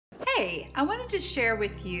Hey, I wanted to share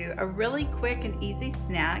with you a really quick and easy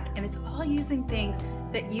snack, and it's all using things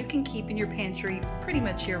that you can keep in your pantry pretty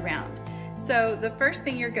much year round. So the first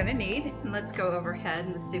thing you're gonna need, and let's go overhead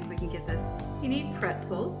and let's see if we can get this. You need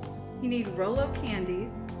pretzels, you need Rolo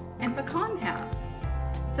candies, and pecan halves.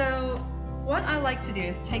 So what I like to do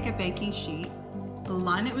is take a baking sheet,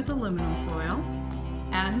 line it with aluminum foil,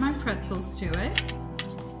 add my pretzels to it.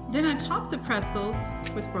 Then I top the pretzels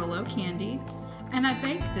with Rolo candies, and I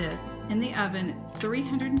bake this in the oven at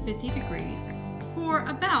 350 degrees for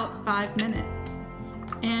about 5 minutes.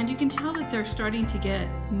 And you can tell that they're starting to get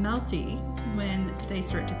melty when they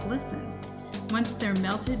start to glisten. Once they're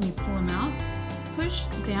melted and you pull them out, push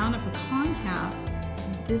down a pecan half.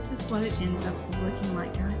 This is what it ends up looking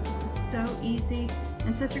like, guys. This is so easy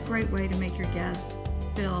and such a great way to make your guests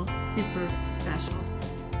feel super special.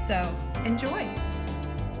 So enjoy.